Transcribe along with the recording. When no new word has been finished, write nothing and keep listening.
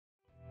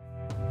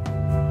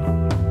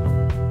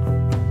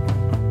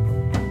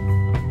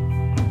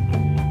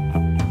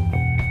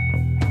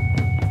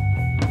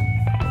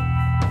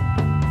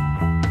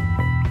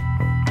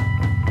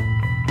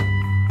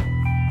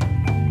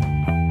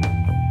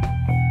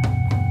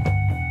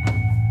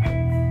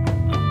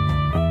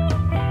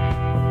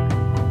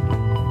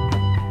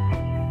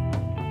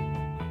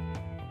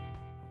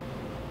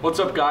What's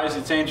up guys,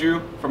 it's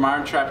Andrew from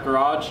IronTrap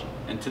Garage,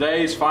 and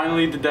today is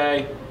finally the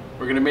day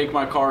we're going to make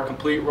my car a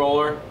complete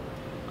roller.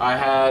 I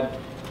had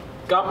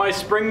got my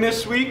spring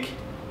this week,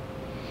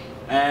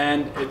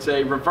 and it's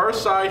a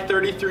reverse side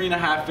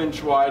 33.5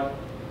 inch wide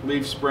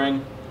leaf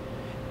spring,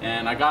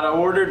 and I got it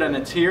ordered and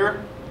it's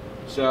here.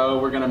 So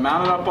we're going to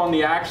mount it up on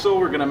the axle,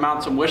 we're going to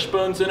mount some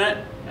wishbones in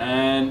it,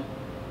 and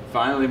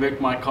finally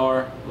make my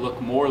car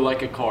look more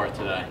like a car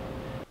today.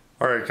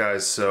 Alright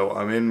guys, so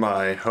I'm in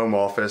my home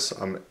office.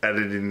 I'm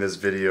editing this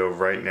video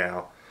right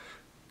now.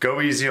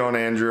 Go easy on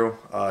Andrew.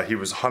 He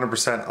was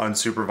 100%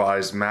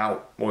 unsupervised. Matt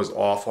was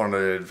off on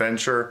an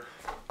adventure,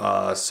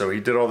 so he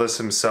did all this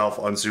himself,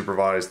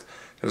 unsupervised.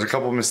 There's a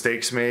couple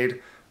mistakes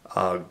made.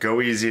 Go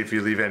easy if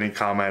you leave any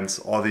comments.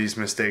 All these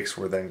mistakes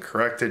were then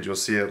corrected. You'll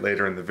see it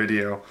later in the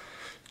video.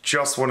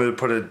 Just wanted to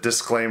put a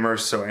disclaimer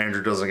so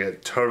Andrew doesn't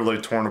get totally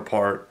torn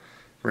apart.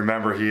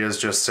 Remember, he is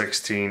just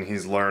 16.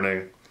 He's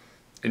learning.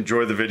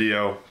 Enjoy the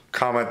video,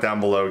 comment down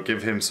below,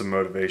 give him some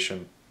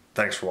motivation.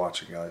 Thanks for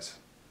watching, guys.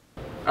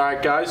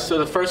 Alright guys, so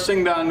the first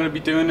thing that I'm going to be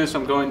doing is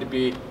I'm going to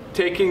be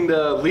taking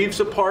the leaves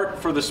apart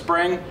for the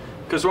spring,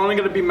 because we're only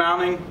going to be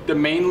mounting the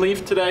main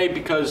leaf today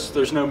because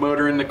there's no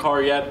motor in the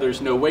car yet,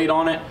 there's no weight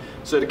on it.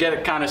 So to get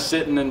it kind of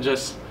sitting and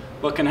just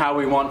looking how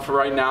we want for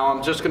right now,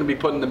 I'm just going to be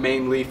putting the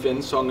main leaf in.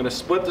 So I'm going to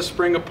split the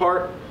spring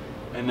apart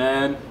and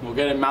then we'll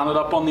get it mounted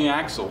up on the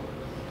axle.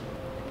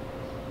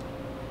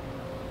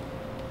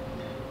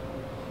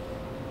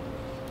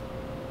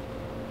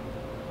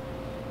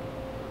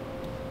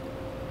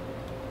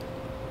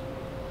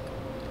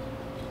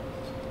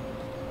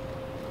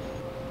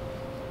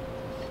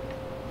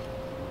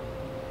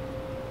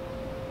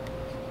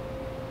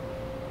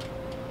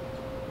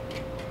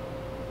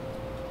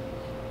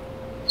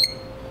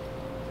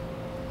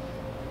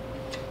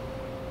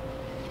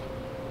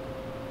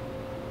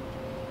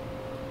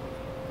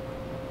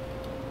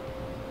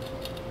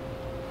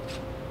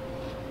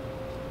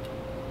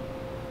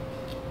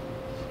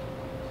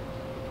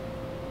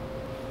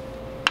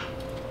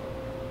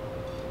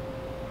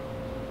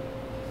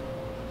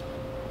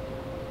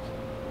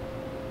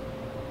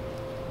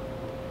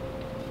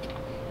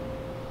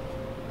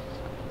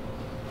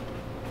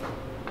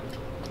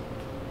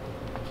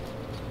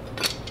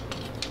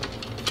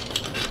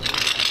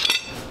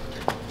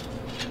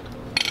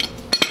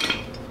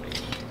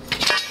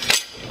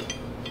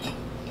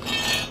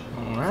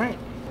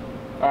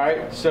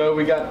 Alright, so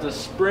we got the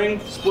spring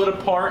split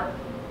apart,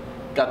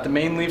 got the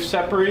main leaf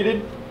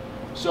separated.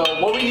 So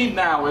what we need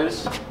now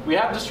is, we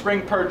have the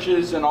spring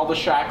perches and all the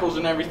shackles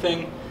and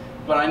everything,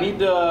 but I need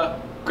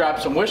to grab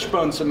some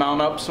wishbones to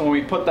mount up so when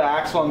we put the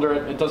axle under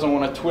it, it doesn't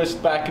want to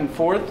twist back and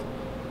forth.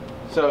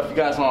 So if you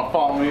guys want to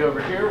follow me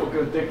over here, we'll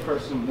go dig for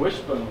some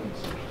wishbones.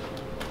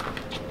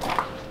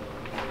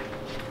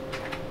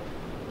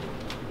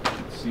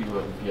 Let's see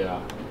what we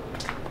got.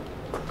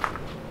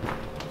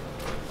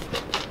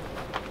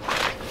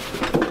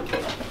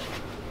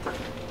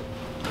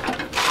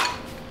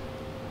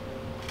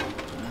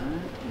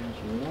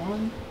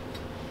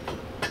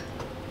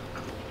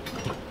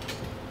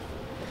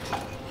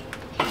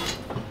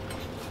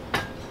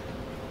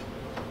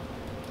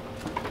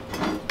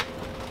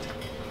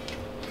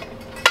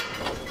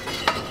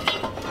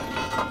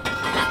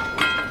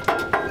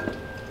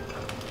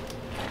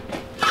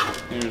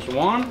 Here's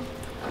one.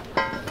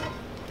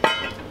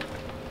 Let's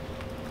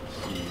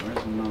see,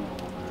 where's another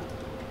one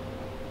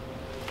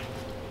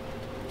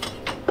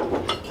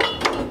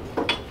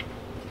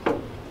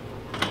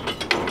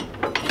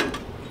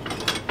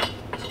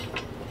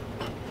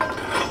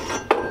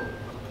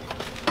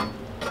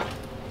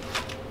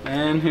at?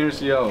 And here's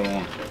the other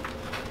one.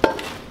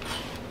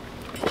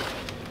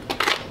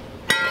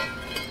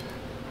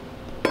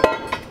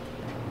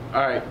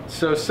 Alright,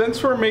 so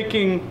since we're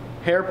making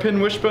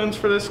hairpin wishbones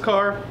for this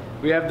car,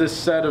 we have this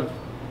set of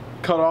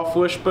cut off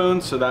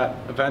wishbones so that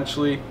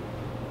eventually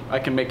I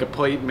can make a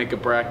plate, make a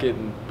bracket,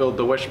 and build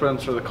the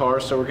wishbones for the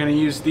car. So we're going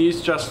to use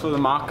these just for the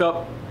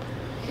mock-up.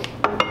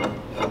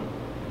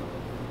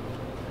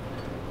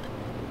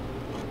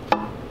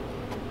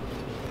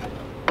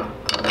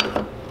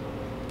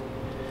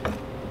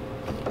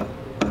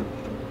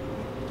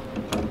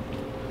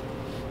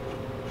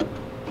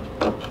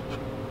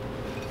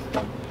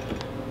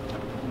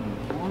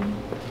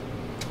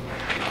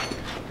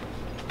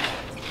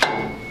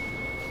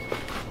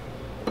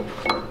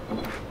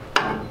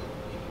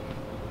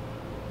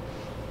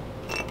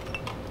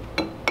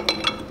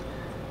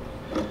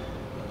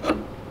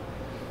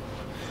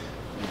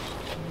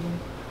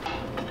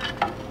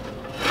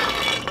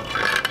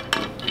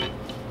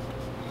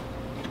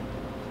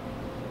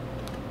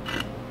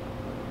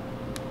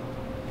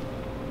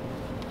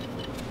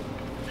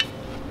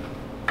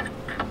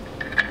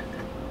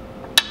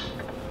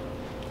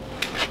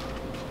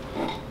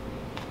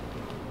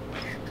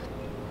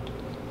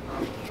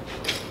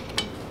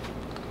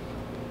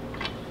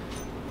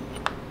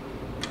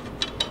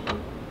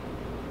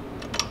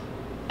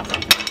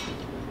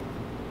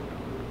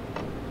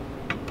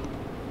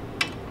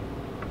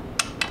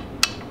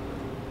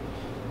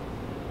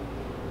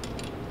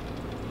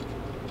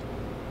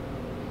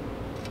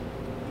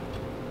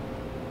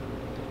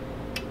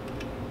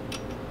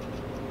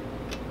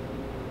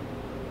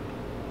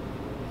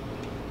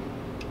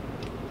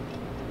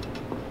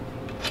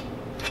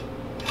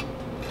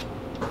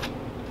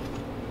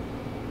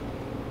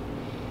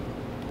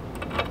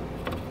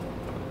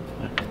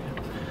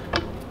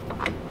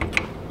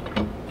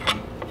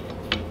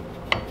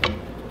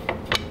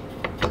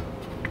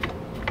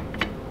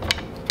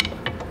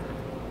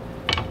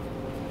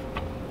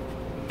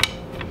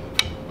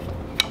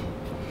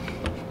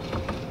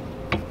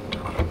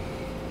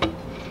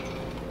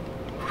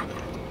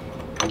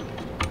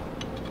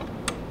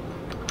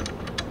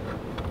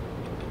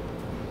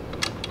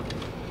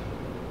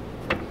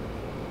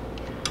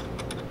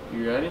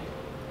 You ready?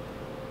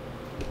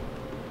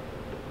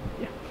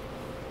 Yeah.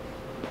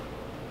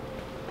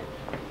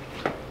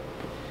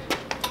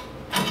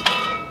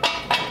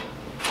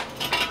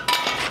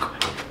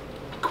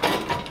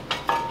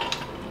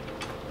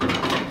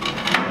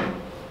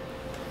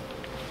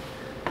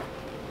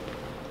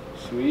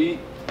 Sweet.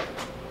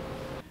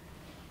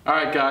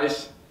 Alright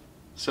guys,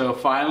 so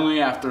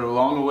finally after a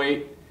long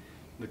wait,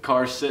 the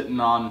car's sitting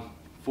on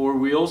 4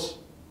 wheels.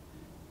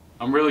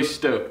 I'm really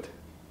stoked.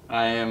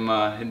 I am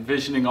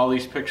envisioning all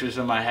these pictures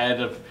in my head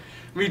of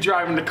me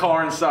driving the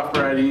car and stuff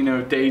already, you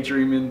know,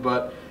 daydreaming,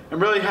 but I'm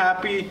really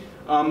happy.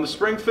 The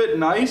spring fit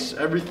nice,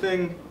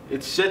 everything,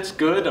 it sits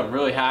good. I'm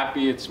really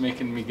happy. It's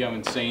making me go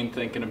insane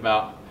thinking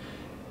about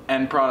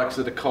end products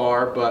of the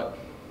car. But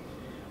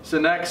so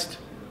next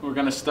we're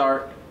gonna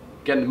start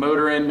getting the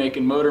motor in,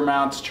 making motor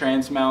mounts,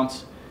 trans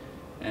mounts,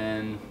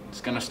 and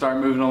it's gonna start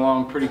moving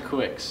along pretty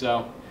quick.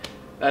 So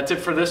that's it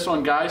for this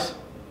one, guys.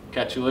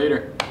 Catch you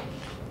later.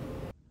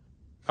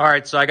 All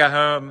right, so I got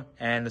home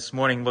and this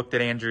morning looked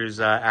at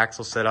Andrew's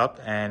axle setup,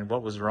 and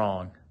what was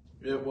wrong?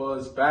 It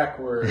was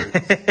backwards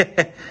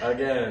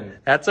again.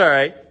 That's all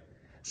right.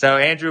 So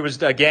Andrew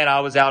was, again,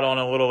 I was out on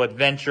a little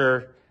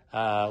adventure,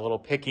 a little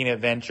picking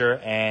adventure,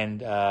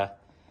 and I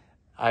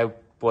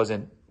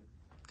wasn't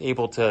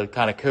able to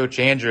kind of coach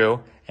Andrew,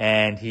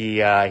 and he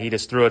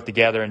just threw it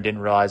together and didn't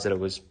realize that it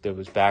was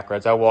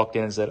backwards. I walked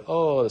in and said,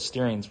 "Oh, the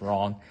steering's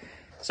wrong."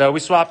 So we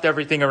swapped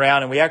everything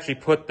around, and we actually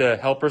put the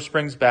helper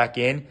springs back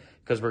in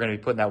because we're going to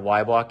be putting that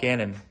Y block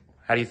in. And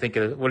what do you think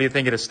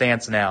of the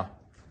stance now?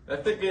 I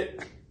think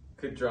it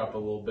could drop a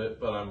little bit,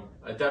 but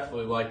I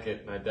definitely like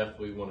it, and I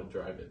definitely want to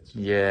drive it. So.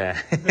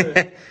 Yeah.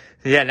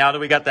 Yeah, now that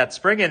we got that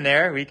spring in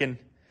there, we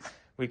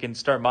can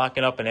start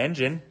mocking up an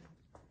engine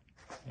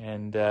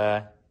and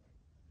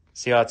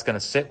see how it's going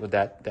to sit with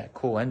that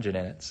cool engine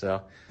in it.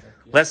 So,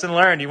 lesson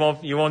learned. You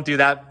won't do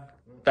that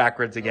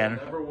backwards again.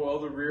 I'll never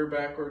weld the rear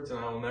backwards, and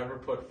I will never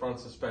put front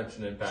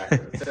suspension in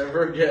backwards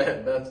ever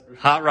again. That's for sure.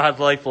 Hot rod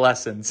life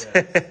lessons.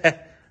 Yes.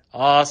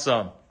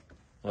 Awesome.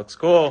 Looks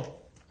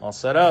cool. All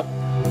set up.